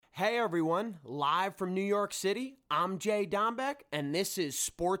Hey everyone, live from New York City, I'm Jay Dombeck, and this is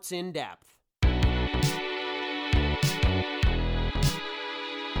Sports in Depth.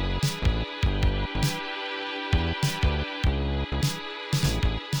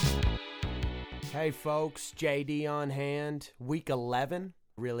 Hey folks, JD on hand, week 11.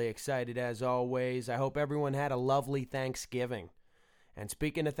 Really excited as always. I hope everyone had a lovely Thanksgiving. And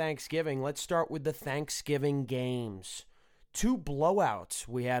speaking of Thanksgiving, let's start with the Thanksgiving games. 2 blowouts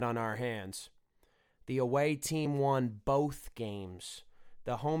we had on our hands. The away team won both games.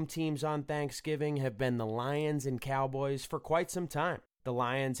 The home teams on Thanksgiving have been the Lions and Cowboys for quite some time. The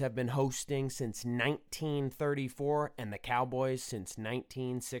Lions have been hosting since 1934 and the Cowboys since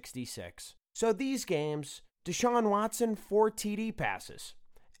 1966. So these games, Deshaun Watson 4 TD passes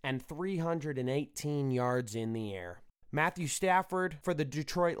and 318 yards in the air. Matthew Stafford for the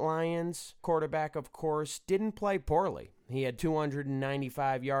Detroit Lions, quarterback of course, didn't play poorly. He had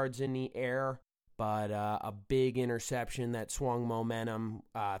 295 yards in the air, but a big interception that swung momentum,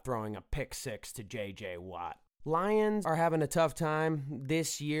 throwing a pick six to J.J. Watt. Lions are having a tough time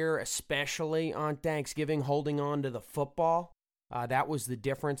this year, especially on Thanksgiving, holding on to the football. That was the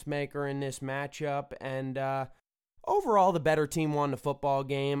difference maker in this matchup, and overall the better team won the football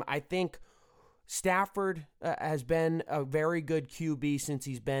game. I think Stafford has been a very good QB since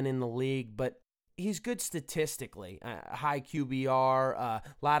he's been in the league, but he's good statistically. High QBR, a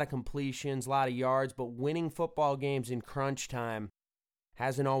lot of completions, a lot of yards, but winning football games in crunch time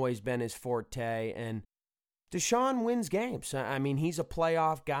hasn't always been his forte, and Deshaun wins games. I mean, he's a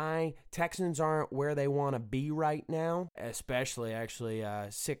playoff guy. Texans aren't where they want to be right now, especially actually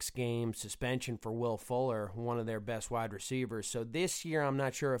 6-game suspension for Will Fuller, one of their best wide receivers. So this year, I'm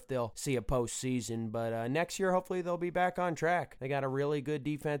not sure if they'll see a postseason, but next year, hopefully they'll be back on track. They got a really good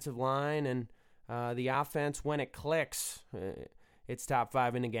defensive line, and the offense, when it clicks, it's top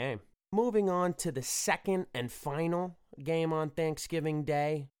 5 in the game. Moving on to the second and final game on Thanksgiving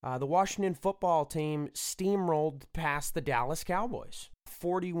Day, the Washington football team steamrolled past the Dallas Cowboys,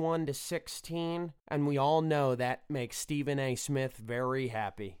 41-16, and we all know that makes Stephen A. Smith very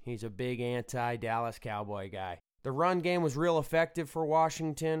happy. He's a big anti-Dallas Cowboy guy. The run game was real effective for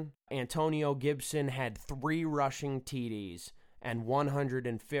Washington. Antonio Gibson had 3 rushing TDs and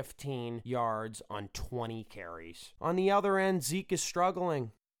 115 yards on 20 carries. On the other end, Zeke is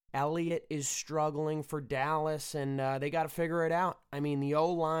struggling. Elliott is struggling for Dallas, and they got to figure it out. I mean, the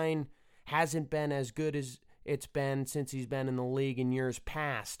O-line hasn't been as good as it's been since he's been in the league in years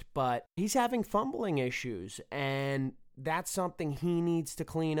past, but he's having fumbling issues, and that's something he needs to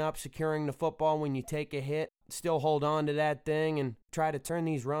clean up, securing the football when you take a hit. Still hold on to that thing and try to turn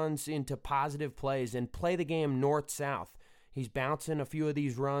these runs into positive plays and play the game north-south. He's bouncing a few of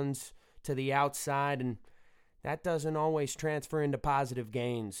these runs to the outside, and that doesn't always transfer into positive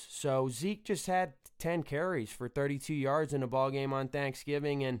gains. So Zeke just had 10 carries for 32 yards in a ballgame on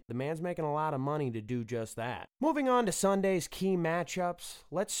Thanksgiving, and the man's making a lot of money to do just that. Moving on to Sunday's key matchups,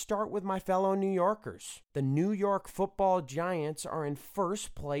 let's start with my fellow New Yorkers. The New York Football Giants are in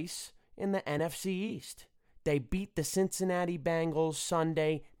first place in the NFC East. They beat the Cincinnati Bengals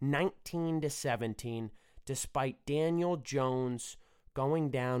Sunday 19-17, despite Daniel Jones going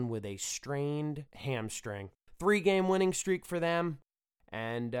down with a strained hamstring. 3-game winning streak for them,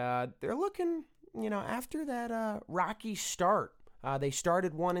 and they're looking, after that rocky start. They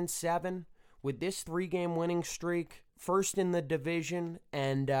started 1-7 with this 3-game winning streak, first in the division,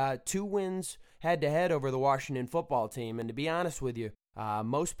 and 2 wins head-to-head over the Washington football team. And to be honest with you,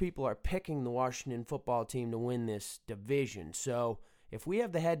 most people are picking the Washington football team to win this division. So if we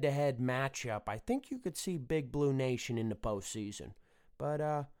have the head-to-head matchup, I think you could see Big Blue Nation in the postseason. But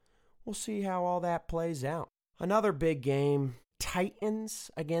we'll see how all that plays out. Another big game,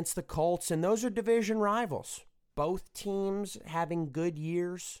 Titans against the Colts, and those are division rivals. Both teams having good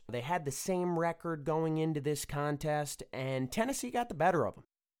years. They had the same record going into this contest, and Tennessee got the better of them.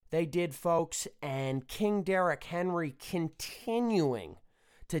 They did, folks, and King Derrick Henry continuing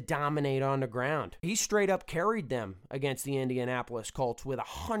to dominate on the ground. He straight up carried them against the Indianapolis Colts with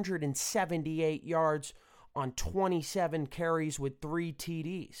 178 yards on 27 carries with 3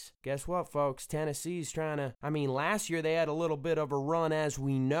 TDs. Guess what, folks? Tennessee's trying to... last year they had a little bit of a run, as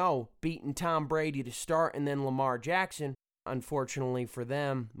we know, beating Tom Brady to start and then Lamar Jackson. Unfortunately for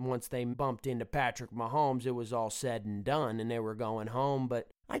them, once they bumped into Patrick Mahomes, it was all said and done and they were going home. But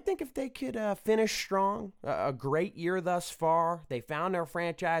I think if they could finish strong, a great year thus far, they found their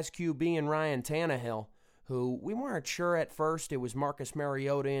franchise QB in Ryan Tannehill, who we weren't sure at first. It was Marcus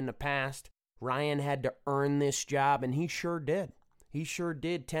Mariota in the past. Ryan had to earn this job, and he sure did. He sure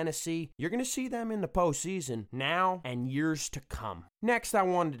did. Tennessee, you're going to see them in the postseason now and years to come. Next, I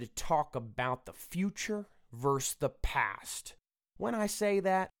wanted to talk about the future versus the past. When I say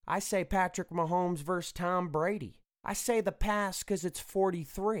that, I say Patrick Mahomes versus Tom Brady. I say the past because it's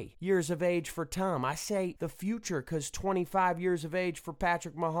 43 years of age for Tom. I say the future because 25 years of age for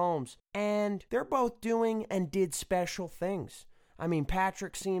Patrick Mahomes. And they're both doing and did special things. I mean,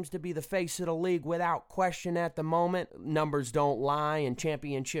 Patrick seems to be the face of the league without question at the moment. Numbers don't lie and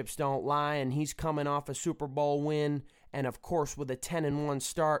championships don't lie, and he's coming off a Super Bowl win. And of course, with a 10-1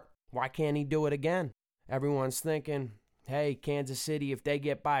 start, why can't he do it again? Everyone's thinking, hey, Kansas City, if they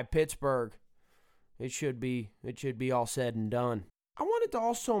get by Pittsburgh, it should be all said and done. I wanted to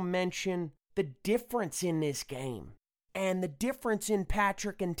also mention the difference in this game and the difference in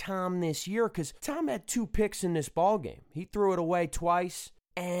Patrick and Tom this year, because Tom had 2 picks in this ballgame. He threw it away twice,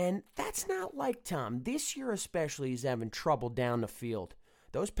 and that's not like Tom. This year especially, he's having trouble down the field.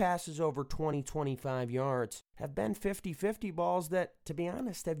 Those passes over 20, 25 yards have been 50-50 balls that, to be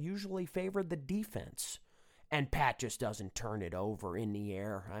honest, have usually favored the defense. And Pat just doesn't turn it over in the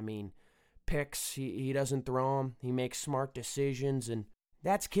air. I mean, picks, he doesn't throw them. He makes smart decisions, and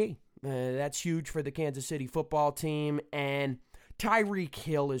that's key. That's huge for the Kansas City football team, and Tyreek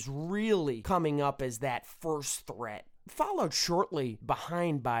Hill is really coming up as that first threat, followed shortly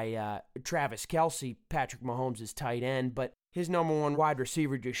behind by Travis Kelce, Patrick Mahomes' tight end, but his number 1 wide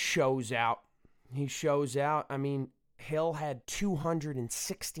receiver just shows out. He shows out. I mean, Hill had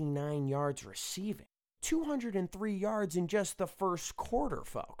 269 yards receiving, 203 yards in just the first quarter,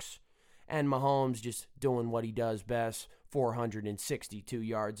 folks. And Mahomes just doing what he does best, 462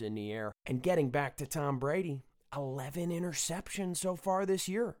 yards in the air. And getting back to Tom Brady, 11 interceptions so far this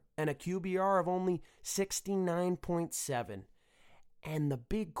year and a QBR of only 69.7. And the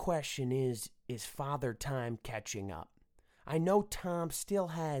big question is Father Time catching up? I know Tom still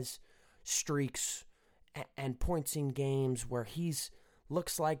has streaks and points in games where he's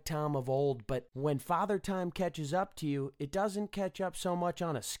looks like Tom of old, but when Father Time catches up to you, it doesn't catch up so much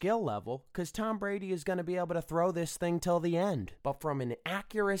on a skill level, because Tom Brady is going to be able to throw this thing till the end. But from an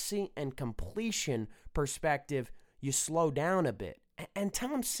accuracy and completion perspective, you slow down a bit. And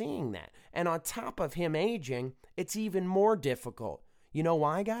Tom's seeing that. And on top of him aging, it's even more difficult. You know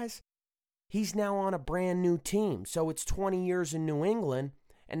why, guys? He's now on a brand new team, so it's 20 years in New England,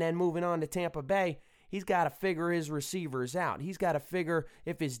 and then moving on to Tampa Bay. He's got to figure his receivers out. He's got to figure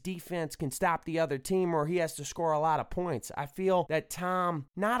if his defense can stop the other team or he has to score a lot of points. I feel that Tom,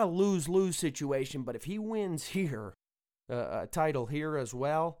 not a lose-lose situation, but if he wins here, a title here as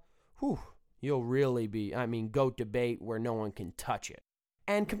well, you'll really be, GOAT debate where no one can touch it.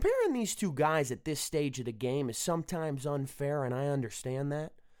 And comparing these two guys at this stage of the game is sometimes unfair, and I understand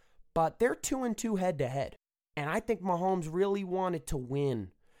that. But they're 2-2 head-to-head. And I think Mahomes really wanted to win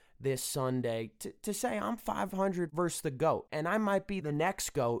this Sunday to say I'm 500 versus the GOAT. And I might be the next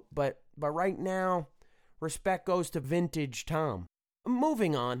GOAT, but right now, respect goes to vintage Tom.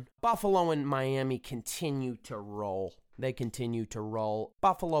 Moving on, Buffalo and Miami continue to roll. They continue to roll.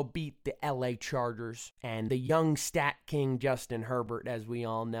 Buffalo beat the LA Chargers and the young stat king Justin Herbert, as we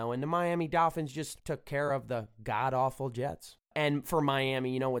all know. And the Miami Dolphins just took care of the god-awful Jets. And for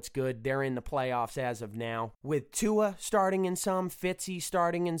Miami, you know what's good? They're in the playoffs as of now. With Tua starting in some, Fitzy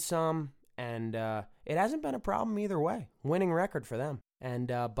starting in some, and it hasn't been a problem either way. Winning record for them. And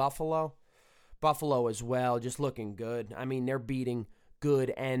Buffalo as well, just looking good. I mean, they're beating good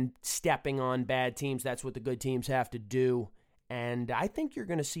and stepping on bad teams. That's what the good teams have to do. And I think you're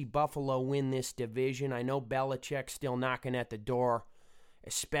going to see Buffalo win this division. I know Belichick's still knocking at the door,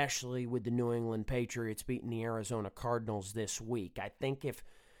 especially with the New England Patriots beating the Arizona Cardinals this week. I think if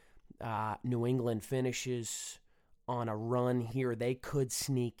New England finishes on a run here, they could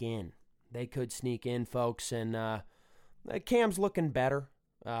sneak in. They could sneak in, folks. And Cam's looking better,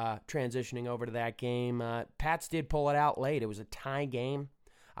 transitioning over to that game. Pats did pull it out late. It was a tie game.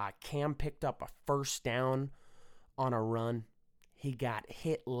 Cam picked up a first down on a run. He got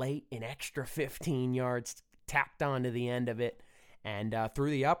hit late, an extra 15 yards tacked onto the end of it, and through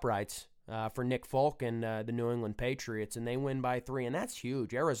the uprights for Nick Folk and the New England Patriots, and they win by 3, and that's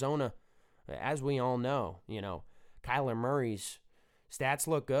huge. Arizona, as we all know, Kyler Murray's stats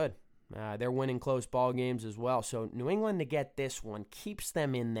look good. They're winning close ball games as well, so New England to get this one keeps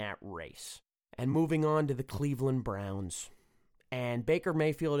them in that race. And moving on to the Cleveland Browns, and Baker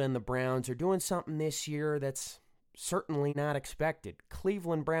Mayfield and the Browns are doing something this year that's certainly not expected.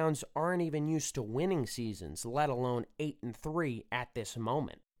 Cleveland Browns aren't even used to winning seasons, let alone 8-3 at this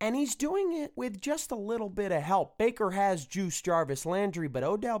moment. And he's doing it with just a little bit of help. Baker has Juice Jarvis-Landry, but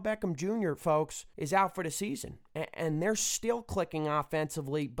Odell Beckham Jr., folks, is out for the season. And they're still clicking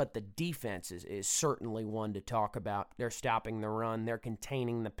offensively, but the defense is certainly one to talk about. They're stopping the run. They're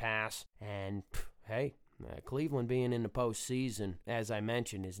containing the pass. And, hey, Cleveland being in the postseason, as I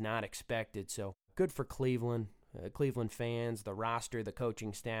mentioned, is not expected. So good for Cleveland. Cleveland fans, the roster, the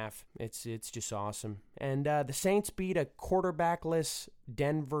coaching staff, it's just awesome. And the Saints beat a quarterbackless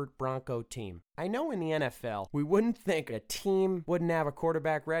Denver Bronco team. I know in the NFL, we wouldn't think a team wouldn't have a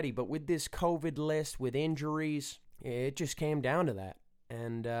quarterback ready, but with this COVID list, with injuries, it just came down to that.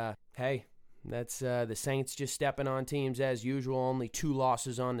 And, hey, that's the Saints just stepping on teams as usual. Only 2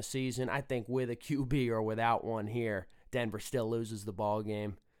 losses on the season. I think with a QB or without one here, Denver still loses the ball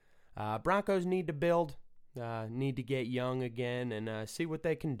game. Broncos need to build. Need to get young again and see what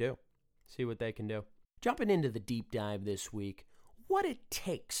they can do. Jumping into the deep dive this week, what it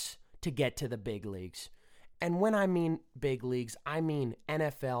takes to get to the big leagues. And when I mean big leagues, I mean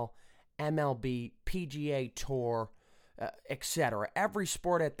NFL, MLB, PGA Tour, etc. Every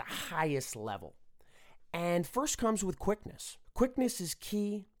sport at the highest level. And first comes with quickness. Quickness is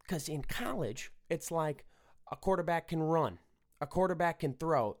key because in college, it's like a quarterback can run. A quarterback can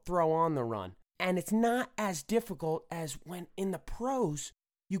throw on the run. And it's not as difficult as when in the pros,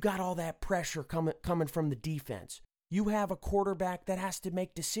 you got all that pressure coming from the defense. You have a quarterback that has to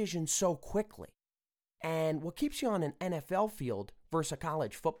make decisions so quickly. And what keeps you on an NFL field versus a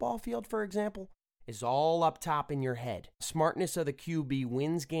college football field, for example, is all up top in your head. Smartness of the QB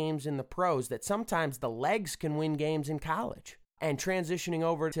wins games in the pros that sometimes the legs can win games in college. And transitioning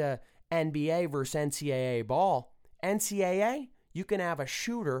over to NBA versus NCAA ball, NCAA, you can have a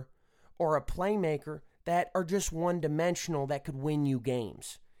shooter or a playmaker that are just one-dimensional that could win you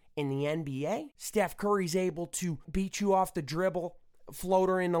games. In the NBA, Steph Curry's able to beat you off the dribble,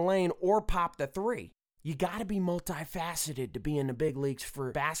 floater in the lane, or pop the three. You got to be multifaceted to be in the big leagues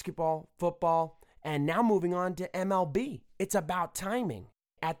for basketball, football, and now moving on to MLB. It's about timing.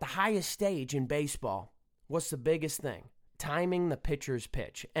 At the highest stage in baseball, what's the biggest thing? Timing the pitcher's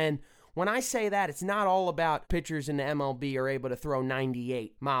pitch. And when I say that, it's not all about pitchers in the MLB are able to throw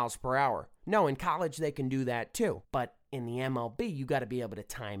 98 miles per hour. No, in college they can do that too. But in the MLB, you got to be able to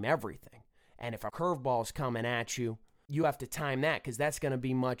time everything. And if a curveball is coming at you, you have to time that because that's going to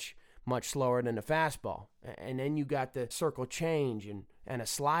be much slower than a fastball. And then you got the circle change and a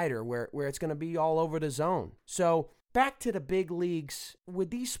slider where it's going to be all over the zone. So back to the big leagues, with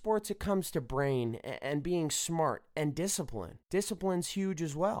these sports, it comes to brain and being smart and discipline. Discipline's huge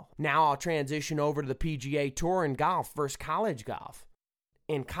as well. Now I'll transition over to the PGA Tour and golf versus college golf.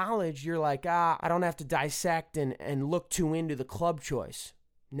 In college, you're like, I don't have to dissect and look too into the club choice.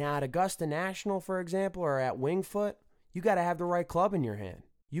 Now at Augusta National, for example, or at Winged Foot, you got to have the right club in your hand.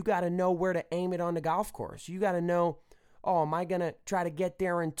 You got to know where to aim it on the golf course. You got to know, am I going to try to get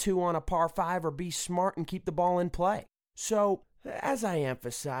there in 2 on a par 5 or be smart and keep the ball in play? So, as I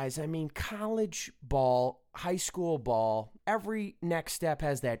emphasize, college ball, high school ball, every next step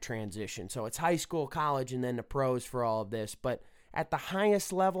has that transition. So it's high school, college, and then the pros for all of this. But at the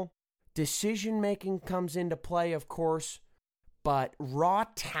highest level, decision-making comes into play, of course, but raw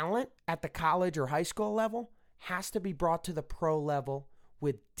talent at the college or high school level has to be brought to the pro level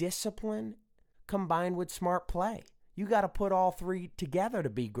with discipline combined with smart play. You got to put all 3 together to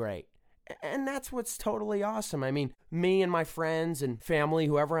be great. And that's what's totally awesome. Me and my friends and family,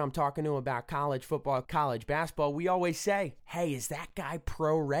 whoever I'm talking to about college football, college basketball, we always say, hey, is that guy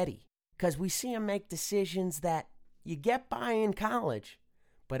pro ready? Because we see him make decisions that you get by in college.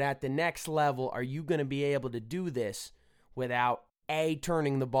 But at the next level, are you going to be able to do this without A,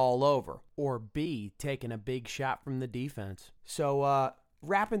 turning the ball over, or B, taking a big shot from the defense? So,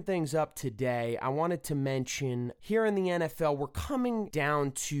 wrapping things up today, I wanted to mention here in the NFL, we're coming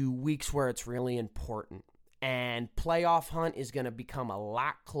down to weeks where it's really important. And playoff hunt is going to become a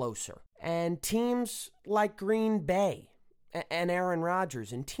lot closer. And teams like Green Bay and Aaron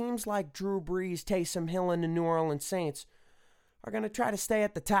Rodgers and teams like Drew Brees, Taysom Hill, and the New Orleans Saints are going to try to stay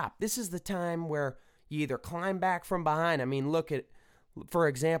at the top. This is the time where you either climb back from behind. Look at, for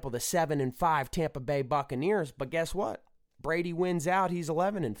example, the 7-5 Tampa Bay Buccaneers. But guess what? Brady wins out, he's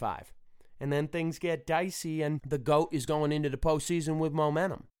 11-5. And then things get dicey, and the GOAT is going into the postseason with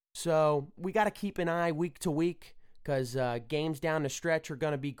momentum. So we got to keep an eye week to week because games down the stretch are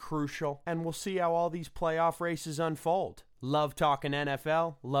going to be crucial. And we'll see how all these playoff races unfold. Love talking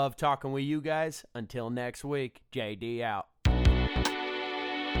NFL. Love talking with you guys. Until next week, JD out.